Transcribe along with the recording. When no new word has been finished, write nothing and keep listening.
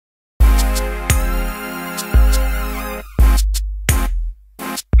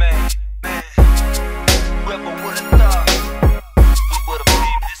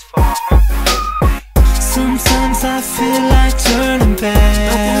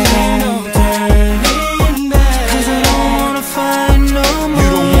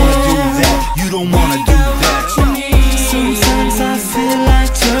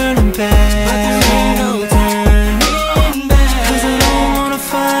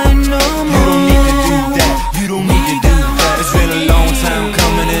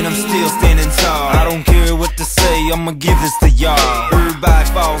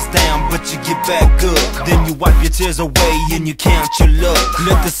there's a way and you count your luck.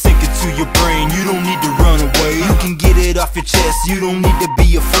 Let this sink into your brain, you don't need to run away. You can get it off your chest, you don't need to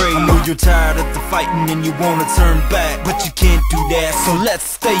be afraid. I know you're tired of the fighting and you wanna turn back, but you can't do that, so let's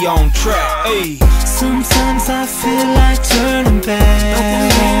stay on track. Hey. Sometimes I feel like turning back, but there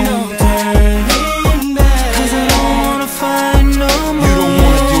ain't no turning back, 'cause I don't wanna fight no more. You don't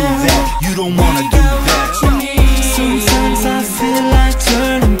wanna do that, you don't wanna do that. Sometimes I feel like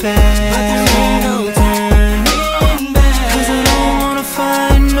turning back, but there ain't no turning back, 'cause I don't wanna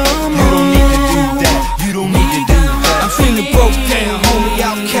fight no more. You don't need to do that, you don't need to do that. I'm feeling broke down, homie,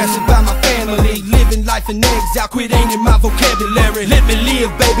 outcasted by my family. Living life in exile, quit ain't in my vocabulary. Let me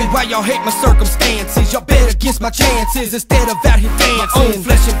live, baby, while y'all hate my circumstances. Y'all bet against my chances instead of out here dancing. My own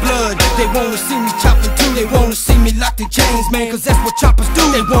flesh and blood, they wanna see me chopping too. They wanna see me locked in chains, man, 'cause that's what choppers do.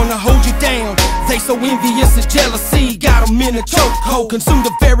 They wanna hold you down, they so envious and jealousy. Got them in a chokehold, consume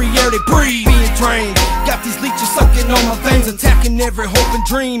the very air they breathe. Being drained, got these leeches sucking on my veins, attacking every hope and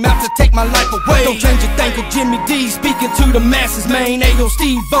dream, out to take my life away. Don't change a thing, 'cause Jimmy D speaking to the masses, man. Ayo,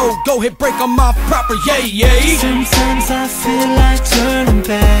 Steve-O, go ahead, break them off proper, yeah. Sometimes I feel like turning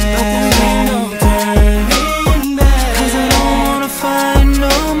back, but there ain't no turning back, 'cause I don't wanna fight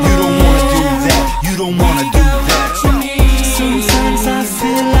no more. You don't wanna do that, you don't wanna do that. Sometimes I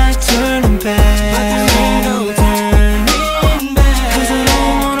feel like turning back, but there ain't no turning back, 'cause I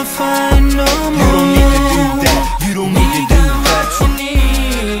don't wanna fight no more. You don't need to do that, you don't need to do that.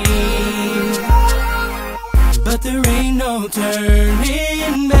 But there ain't no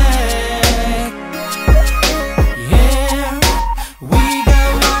turning back. Yeah, we got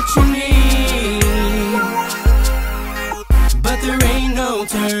what you need, but there ain't no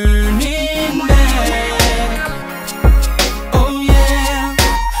turning